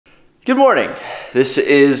Good morning. This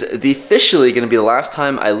is officially going to be the last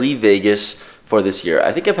time I leave Vegas for this year.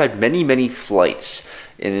 I think I've had many flights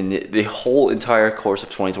in the whole entire course of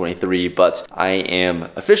 2023, but I am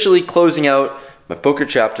officially closing out my poker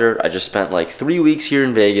chapter. I just spent like 3 weeks here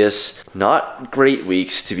in Vegas. Not great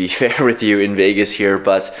weeks, to be fair with you, in Vegas here,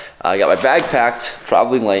 but I got my bag packed,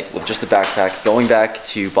 traveling light with just a backpack, going back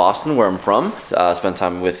to Boston, where I'm from. Spent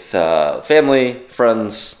time with family,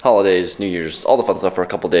 friends, holidays, New Year's, all the fun stuff for a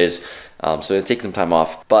couple days. So it takes some time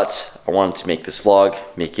off, but I wanted to make this vlog,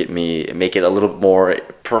 make it a little more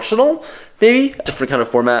personal, maybe. Different kind of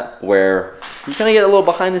format where you kind of get a little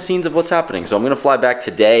behind the scenes of what's happening. So I'm gonna fly back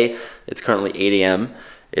today. It's currently 8 a.m.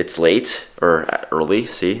 It's late, or early.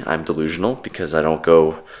 See, I'm delusional because I don't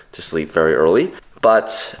go to sleep very early.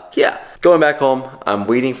 But yeah, going back home. I'm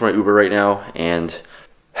waiting for my Uber right now, and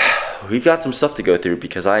we've got some stuff to go through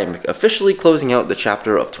because I am officially closing out the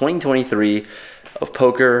chapter of 2023 of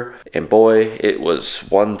poker, and boy, it was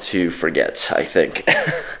one to forget, I think.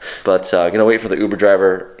 But I'm gonna wait for the Uber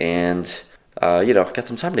driver and, you know, got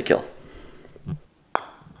some time to kill.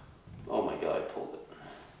 Oh my god, I pulled it.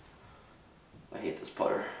 I hate this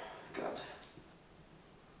putter.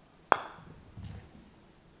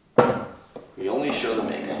 God. We only show the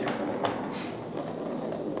makes here.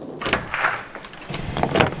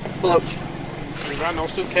 Hello. You got no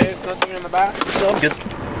suitcase, nothing in the back? No, I'm good.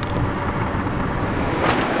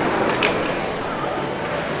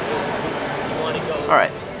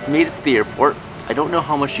 Alright, made it to the airport. I don't know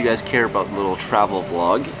how much you guys care about the little travel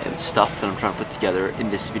vlog and stuff that I'm trying to put together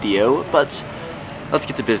in this video, but let's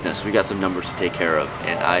get to business. We got some numbers to take care of,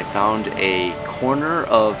 and I found a corner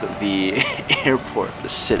of the airport to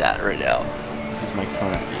sit at right now. This is my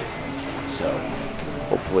current view. So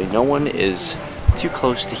hopefully no one is too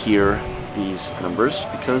close to hear these numbers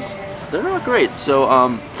because they're not great. So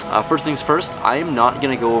first things first, I am not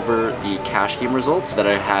gonna go over the cash game results that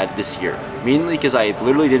I had this year. Mainly because I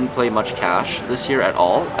literally didn't play much cash this year at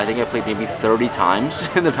all. I think I played maybe 30 times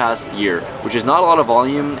in the past year, which is not a lot of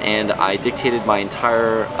volume, and I dictated my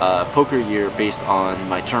entire poker year based on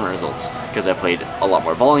my tournament results because I played a lot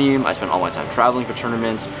more volume. I spent all my time traveling for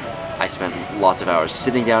tournaments. I spent lots of hours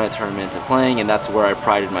sitting down at tournaments and playing, and that's where I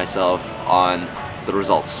prided myself on the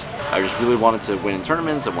results. I just really wanted to win in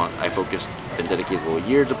tournaments. I focused and dedicated a whole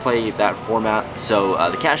year to play that format. So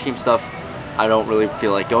the cash game stuff, I don't really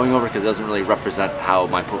feel like going over because it doesn't really represent how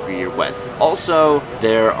my poker year went. Also,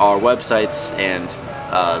 there are websites and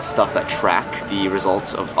stuff that track the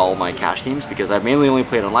results of all my cash games because I mainly only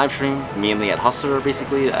played on live stream, mainly at Hustler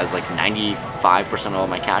basically, as like 95% of all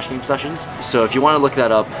my cash game sessions. So if you want to look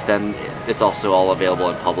that up, then it's also all available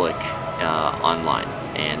in public online.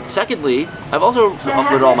 And secondly, I've also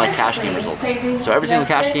uploaded all my cash game results. So every single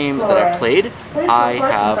cash game that I've played, I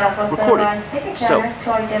have recorded. So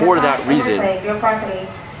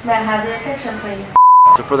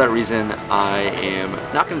for that reason, I am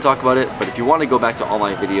not going to talk about it, but if you want to go back to all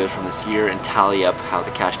my videos from this year and tally up how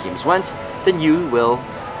the cash games went, then you will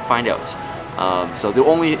find out. So the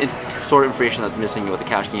only sort of information that's missing with the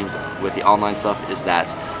cash games, with the online stuff, is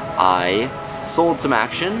that I sold some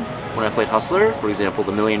action when I played Hustler. For example,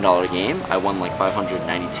 the $1 million game, I won like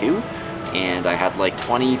 592, and I had like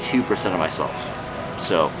 22% of myself.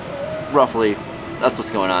 So roughly, that's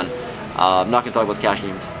what's going on. I'm not going to talk about the cash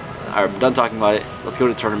games. I'm done talking about it. Let's go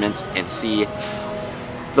to tournaments and see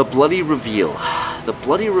the bloody reveal. The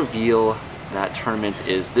bloody reveal, that tournament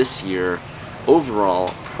is this year. Overall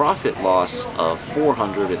profit loss of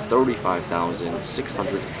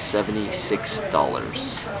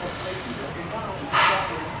 $435,676.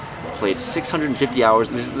 Played 650 hours.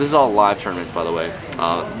 This is all live tournaments, by the way.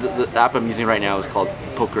 The app I'm using right now is called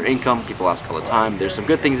Poker Income. People ask all the time. There's some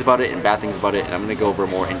good things about it and bad things about it, and I'm going to go over a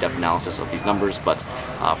more in-depth analysis of these numbers, but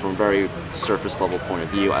from a very surface level point of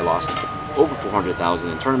view, I lost over 400,000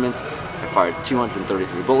 in tournaments. I fired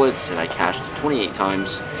 233 bullets, and I cashed 28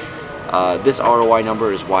 times. This ROI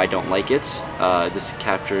number is why I don't like it. This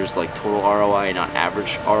captures like total ROI, not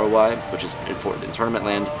average ROI, which is important in tournament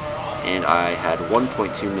land. And I had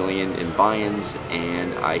 1.2 million in buy-ins,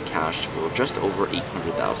 and I cashed for just over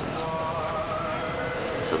 800,000.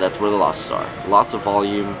 So that's where the losses are. Lots of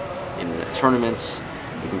volume in the tournaments.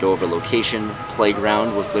 We can go over location.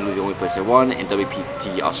 Playground was literally the only place I won, and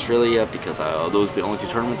WPT Australia, because those are the only 2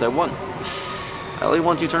 tournaments I won. I only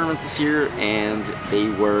won 2 tournaments this year, and they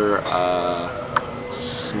were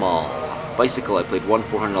small. Bicycle, I played one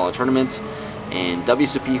 $400 tournament, and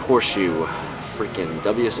WSOP Horseshoe. Freaking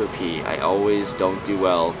WSOP, I always don't do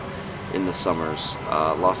well in the summers.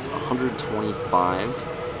 Lost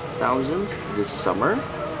 125,000 this summer,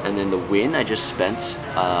 and then the win I just spent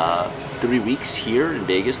 3 weeks here in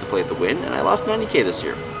Vegas to play at the Win, and I lost 90K this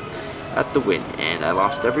year at the Win, and I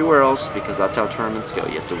lost everywhere else because that's how tournaments go.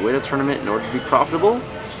 You have to win a tournament in order to be profitable.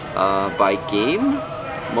 By game,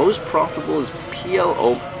 most profitable is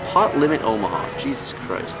PLO, Pot Limit Omaha. Jesus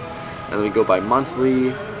Christ. And then we go by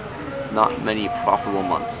monthly, not many profitable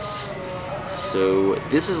months. So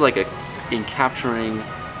this is like in capturing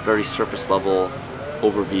very surface level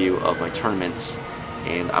overview of my tournaments,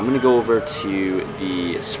 and I'm going to go over to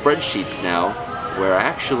the spreadsheets now where I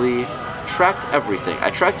actually tracked everything. I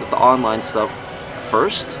tracked the online stuff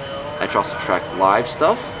first. I also tracked live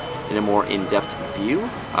stuff in a more in-depth view.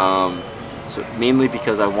 So mainly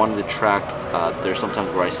because I wanted to track, there's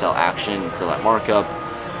sometimes where I sell action and sell at markup,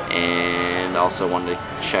 and also wanted to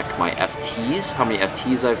check my FTs, how many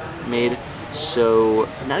FTs I've made. So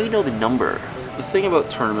now you know the number. The thing about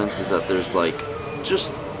tournaments is that there's like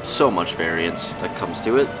just so much variance that comes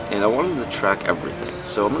to it, and I wanted to track everything.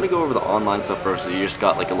 So I'm going to go over the online stuff first, so you just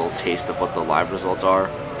got like a little taste of what the live results are.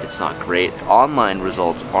 It's not great. Online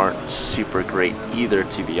results aren't super great either,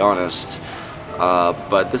 to be honest.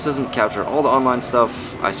 But this doesn't capture all the online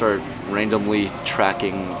stuff. I started randomly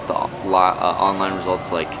tracking the online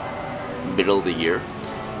results like middle of the year,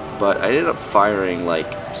 but I ended up firing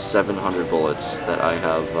like 700 bullets that I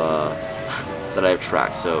have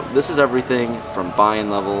tracked. So this is everything from buy-in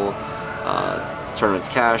level, tournaments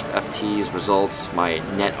cashed, FTs, results, my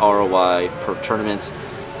net ROI per tournament,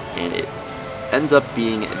 and it ends up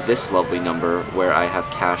being this lovely number where I have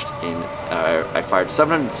cashed in, I fired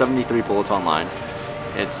 773 bullets online.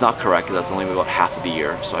 It's not correct, that's only about half of the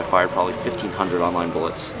year, so I fired probably 1,500 online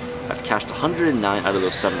bullets. I've cashed 109 out of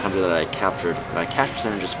those 700 that I captured. My cash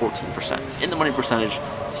percentage is 14%. In the money percentage,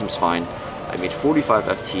 seems fine. I made 45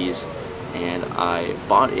 FTs, and I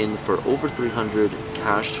bought in for over 300,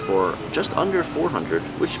 cashed for just under 400,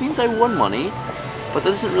 which means I won money, but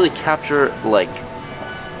that doesn't really capture like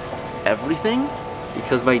everything,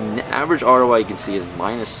 because my average ROI, you can see, is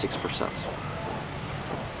minus 6%,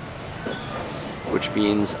 which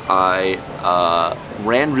means I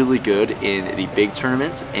ran really good in the big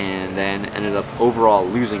tournaments and then ended up overall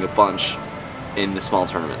losing a bunch in the small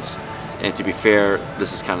tournaments. And to be fair,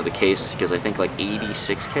 this is kind of the case because I think like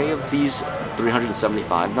 86K of these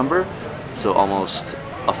 375 number, so almost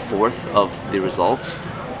a fourth of the results,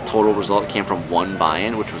 total result came from one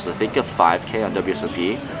buy-in, which was I think a 5K on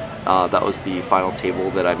WSOP. That was the final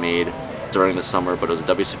table that I made during the summer, but it was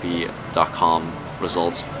a WSOP.com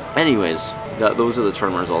result. Anyways, those are the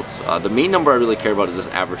tournament results. The main number I really care about is this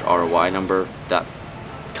average ROI number. That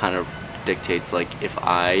kind of dictates like if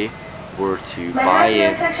I were to buy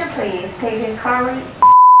in.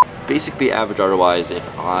 Basically, average ROI is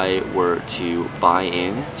if I were to buy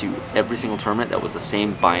in to every single tournament that was the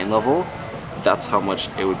same buy-in level, that's how much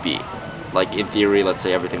it would be. Like in theory, let's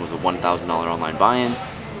say everything was a $1,000 online buy-in,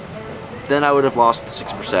 then I would have lost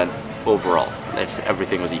 6% overall if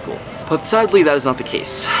everything was equal. But sadly, that is not the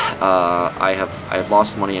case. I have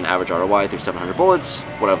lost money in average ROI through 700 bullets.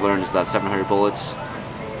 What I've learned is that 700 bullets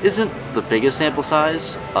isn't the biggest sample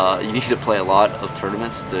size. You need to play a lot of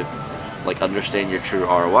tournaments to like understand your true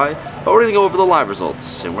ROI. But we're gonna go over the live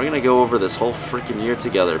results, and we're gonna go over this whole freaking year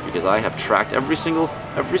together because I have tracked every single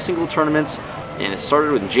tournament. And it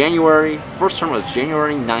started in January. First tournament was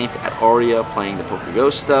January 9th at Aria playing the Poker Go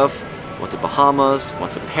stuff. Went to Bahamas,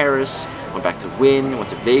 went to Paris, went back to Win, went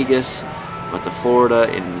to Vegas, went to Florida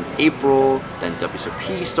in April, then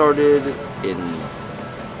WSOP started in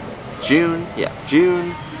June,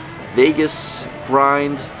 June, Vegas,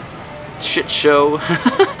 grind, shit show,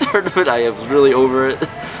 tournament, I was really over it,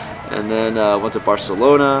 and then went to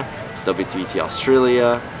Barcelona, WPT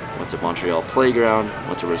Australia, went to Montreal Playground,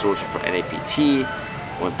 went to Resorts for NAPT,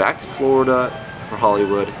 went back to Florida for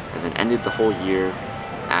Hollywood, and then ended the whole year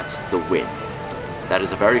at the Win. That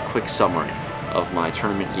is a very quick summary of my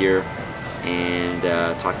tournament year, and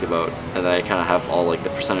talked about, and I kind of have all like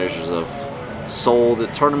the percentages of sold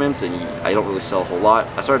at tournaments, and I don't really sell a whole lot.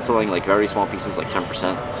 I started selling like very small pieces, like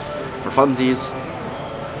 10% for funsies,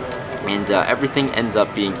 and everything ends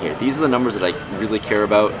up being here. These are the numbers that I really care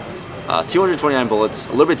about. 229 bullets,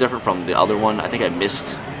 a little bit different from the other one. I think I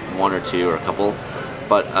missed one or two or a couple,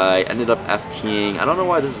 but I ended up FTing, I don't know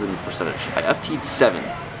why this is in percentage. I FT'd 7.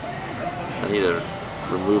 I need to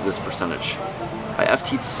remove this percentage. I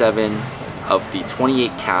FT'd 7 of the 28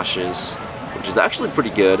 caches, which is actually pretty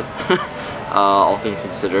good, all things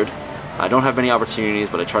considered. I don't have many opportunities,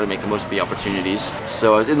 but I try to make the most of the opportunities.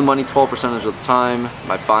 So I was in the money 12% of the time.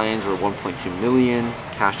 My buy-ins were 1.2 million,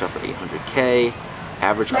 cashed out for 800K.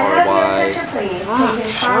 Average ROI. Fuck,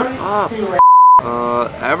 shut up.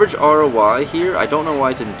 Average ROI here, I don't know why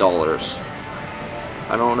it's in dollars.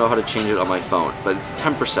 I don't know how to change it on my phone, but it's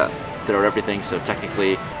 10% throughout everything. So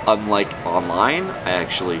technically, unlike online, I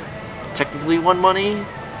actually technically won money.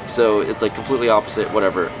 So it's like completely opposite,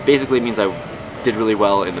 whatever. Basically it means I did really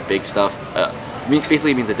well in the big stuff.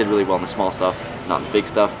 Basically it means I did really well in the small stuff, not in the big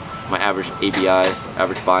stuff. My average ABI,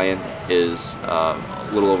 average buy-in, is a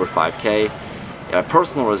little over 5K. My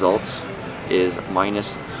personal result is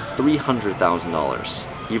minus $300,000.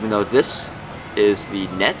 Even though this is the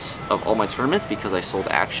net of all my tournaments because I sold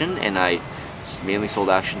action, and I mainly sold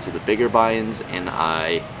action to the bigger buy-ins, and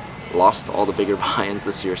I lost all the bigger buy-ins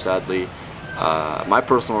this year, sadly. My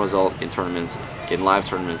personal result in tournaments, in live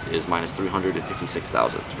tournaments, is minus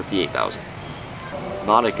 58,000.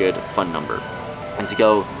 Not a good fun number. And to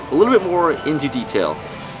go a little bit more into detail,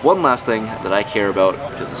 one last thing that I care about,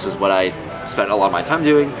 because this is what I spent a lot of my time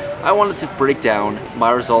doing, I wanted to break down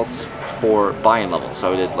my results for buy-in level.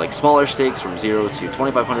 So I did like smaller stakes from 0 to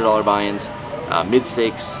 $2,500 buy-ins, mid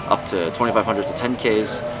stakes up to 2,500 to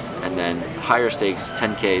 10Ks, and then higher stakes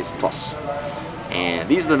 10Ks plus. And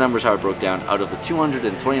these are the numbers how I broke down. Out of the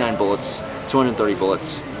 229 bullets, 230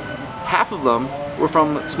 bullets, half of them were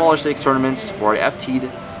from smaller stakes tournaments where I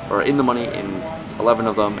FT'd or in the money in 11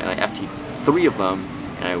 of them, and I FT'd 3 of them,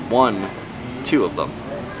 and I won 2 of them.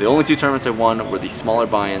 The only 2 tournaments I won were the smaller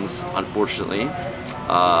buy-ins, unfortunately.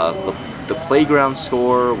 The playground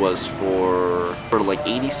score was for like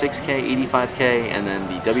 86K, 85K, and then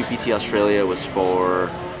the WPT Australia was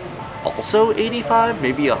for also 85,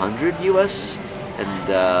 maybe 100 US. And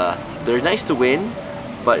they're nice to win,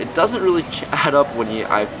 but it doesn't really add up when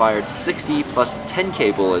I fired 60 plus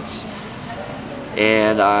 10K bullets,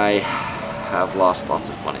 and I have lost lots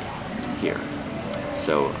of money here.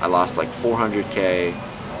 So I lost like 400K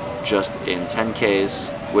just in 10Ks,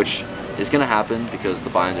 which is gonna happen because the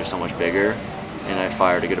buy-ins are so much bigger, and I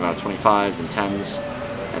fired a good amount of 25s and 10s,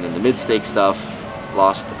 and then the mid-stake stuff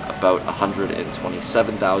lost about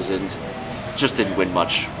 127,000. Just didn't win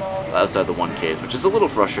much outside the 1Ks, which is a little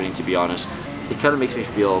frustrating, to be honest. It kind of makes me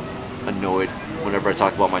feel annoyed whenever I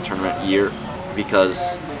talk about my tournament year,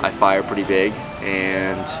 because I fire pretty big,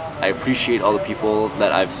 and I appreciate all the people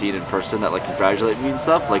that I've seen in person that like congratulate me and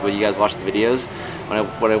stuff. Like when you guys watch the videos,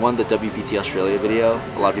 when I won the WPT Australia video,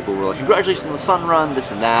 a lot of people were like, congratulations on the sun run,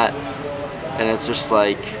 this and that. And it's just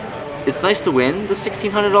like, it's nice to win the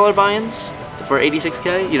 $1,600 buy-ins for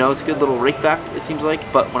 86K, you know, it's a good little rake back, it seems like.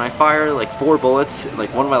 But when I fire like 4 bullets,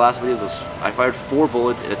 like one of my last videos was I fired 4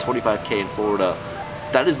 bullets in a 25K in Florida,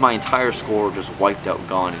 that is my entire score just wiped out,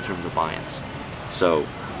 gone in terms of buy-ins. So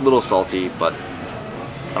a little salty, but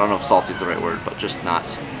I don't know if salty is the right word, but just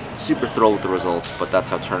not super thrilled with the results. But that's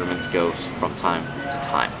how tournaments go from time to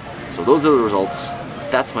time. So those are the results.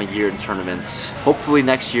 That's my year in tournaments. Hopefully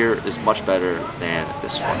next year is much better than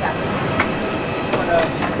this one.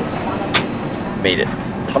 Made it.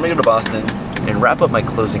 Time to go to Boston and wrap up my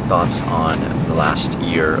closing thoughts on the last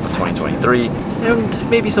year of 2023 and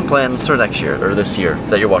maybe some plans for next year, or this year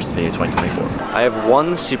that you're watching the video, 2024. I have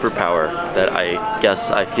one superpower that I guess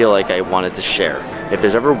I feel like I wanted to share. If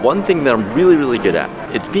there's ever one thing that I'm really, really good at,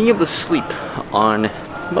 it's being able to sleep on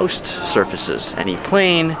most surfaces. Any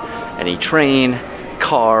plane, any train,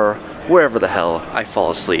 car, wherever the hell I fall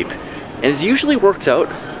asleep. And it's usually worked out.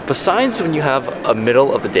 Besides when you have a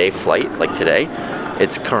middle of the day flight, like today,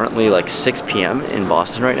 it's currently like 6 p.m. in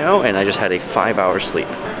Boston right now, and I just had a 5-hour sleep.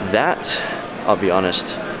 That, I'll be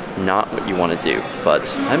honest, not what you want to do.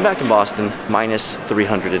 But I'm back in Boston, minus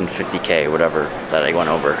 350K, whatever that I went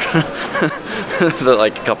over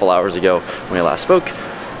like a couple hours ago when I last spoke.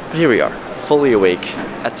 But here we are, fully awake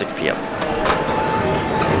at 6 p.m.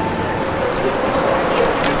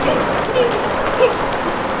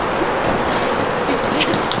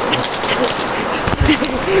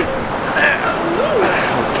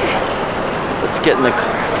 Get in the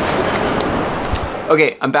car.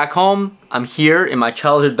 Okay, I'm back home. I'm here in my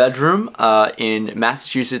childhood bedroom in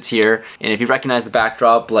Massachusetts here. And if you recognize the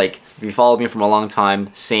backdrop, like if you followed me from a long time,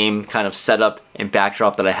 same kind of setup and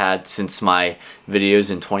backdrop that I had since my videos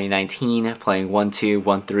in 2019, playing 1-2,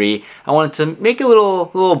 1-3. I wanted to make a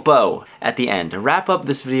little bow at the end to wrap up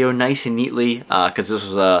this video nice and neatly, because this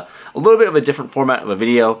was a little bit of a different format of a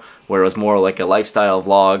video where it was more like a lifestyle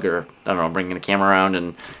vlog, or I don't know, bringing a camera around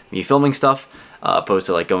and me filming stuff. Opposed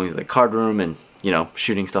to like going to the card room and, you know,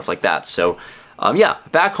 shooting stuff like that. So yeah,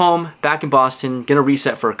 back home, back in Boston, gonna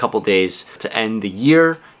reset for a couple days to end the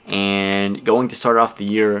year, and going to start off the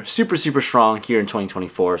year super, super strong here in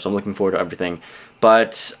 2024. So I'm looking forward to everything.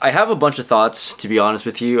 But I have a bunch of thoughts, to be honest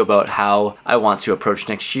with you, about how I want to approach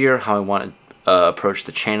next year, how I want to approach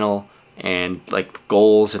the channel, and like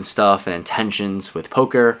goals and stuff and intentions with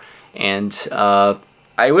poker. And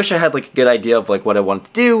I wish I had like a good idea of like what I wanted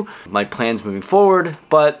to do, my plans moving forward,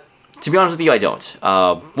 but to be honest with you, I don't.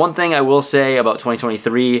 One thing I will say about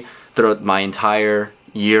 2023 throughout my entire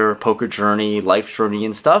year poker journey, life journey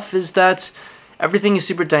and stuff is that everything is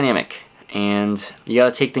super dynamic and you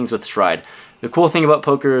gotta take things with stride. The cool thing about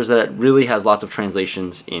poker is that it really has lots of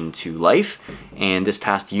translations into life, and this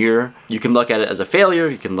past year you can look at it as a failure,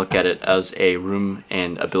 you can look at it as a room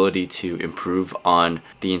and ability to improve on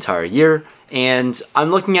the entire year, and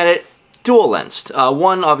I'm looking at it dual-lensed.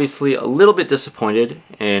 One, obviously a little bit disappointed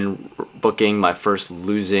in booking my first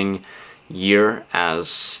losing year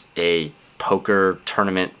as a poker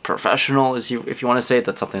tournament professional, if you want to say it.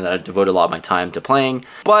 That's something that I devoted a lot of my time to playing.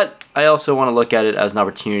 But I also want to look at it as an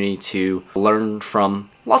opportunity to learn from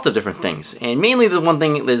lots of different things. And mainly the one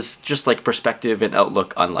thing is just like perspective and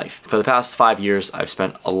outlook on life. For the past 5 years, I've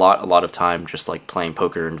spent a lot of time just like playing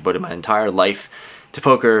poker and devoted my entire life to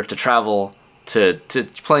poker, to travel, to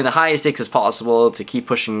playing the highest stakes as possible, to keep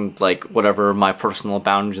pushing like whatever my personal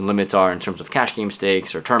boundaries and limits are in terms of cash game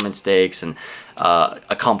stakes or tournament stakes and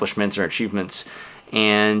accomplishments or achievements.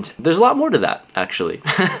 And there's a lot more to that actually,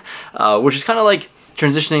 which is kind of like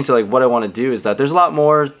transitioning to like what I want to do is that there's a lot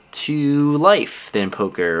more to life than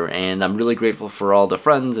poker, and I'm really grateful for all the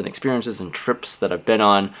friends and experiences and trips that I've been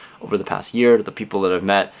on over the past year, the people that I've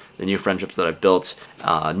met, the new friendships that I've built,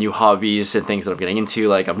 new hobbies and things that I'm getting into.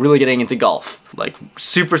 Like I'm really getting into golf, like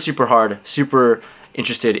super hard, super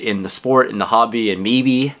interested in the sport, in the hobby, and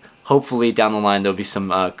maybe hopefully down the line there'll be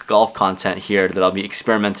some golf content here that I'll be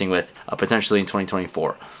experimenting with potentially in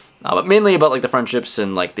 2024. But mainly about like the friendships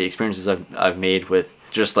and like the experiences I've made with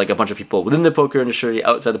just like a bunch of people within the poker industry,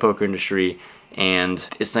 outside the poker industry, and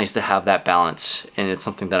it's nice to have that balance. And it's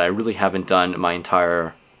something that I really haven't done my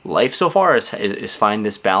entire life so far is find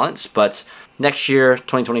this balance. But next year,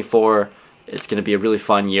 2024, it's going to be a really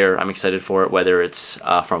fun year. I'm excited for it, whether it's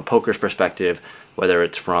from poker's perspective, whether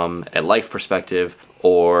it's from a life perspective,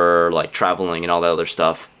 or like traveling and all that other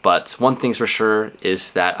stuff. But one thing's for sure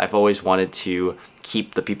is that I've always wanted to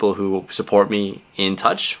keep the people who support me in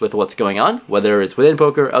touch with what's going on, whether it's within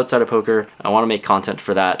poker, outside of poker. I want to make content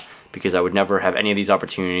for that because I would never have any of these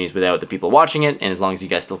opportunities without the people watching it, and as long as you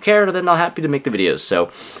guys still care, then I'm happy to make the videos.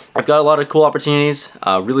 So I've got a lot of cool opportunities,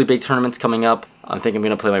 really big tournaments coming up. I think I'm going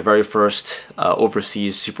to play my very first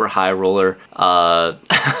overseas super high roller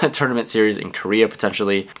tournament series in Korea,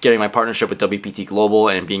 potentially. Getting my partnership with WPT Global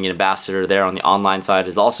and being an ambassador there on the online side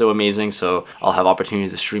is also amazing, so I'll have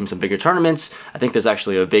opportunities to stream some bigger tournaments. I think there's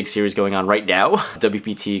actually a big series going on right now,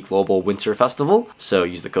 WPT Global Winter Festival, so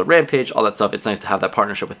use the code Rampage, all that stuff. It's nice to have that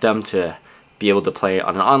partnership with them to be able to play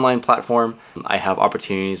on an online platform. I have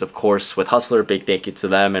opportunities, of course, with Hustler. Big thank you to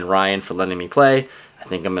them and Ryan for letting me play. I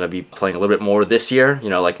think I'm going to be playing a little bit more this year. You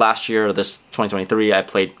know, like last year, this 2023, I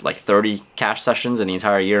played like 30 cash sessions in the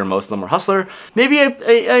entire year, and most of them were Hustler. Maybe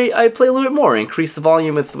I play a little bit more, increase the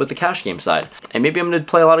volume with the cash game side. And maybe I'm going to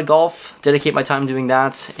play a lot of golf, dedicate my time doing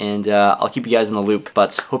that, and I'll keep you guys in the loop.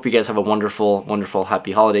 But hope you guys have a wonderful,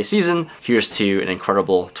 happy holiday season. Here's to an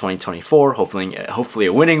incredible 2024, hopefully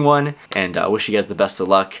a winning one, and I wish you guys the best of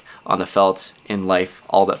luck on the felt, in life,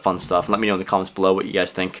 all that fun stuff. Let me know in the comments below what you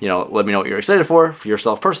guys think. You know, let me know what you're excited for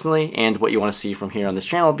yourself personally, and what you want to see from here on this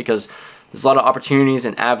channel, because there's a lot of opportunities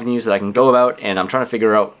and avenues that I can go about, and I'm trying to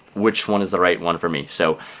figure out which one is the right one for me.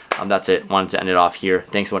 So that's it. Wanted to end it off here.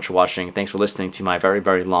 Thanks so much for watching. Thanks for listening to my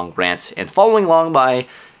very long rant and following along my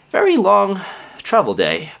very long travel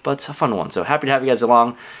day, but a fun one. So happy to have you guys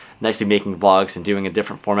along. Nice to be making vlogs and doing a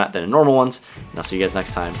different format than the normal ones. And I'll see you guys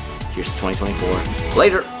next time. Here's to 2024.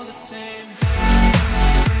 Later!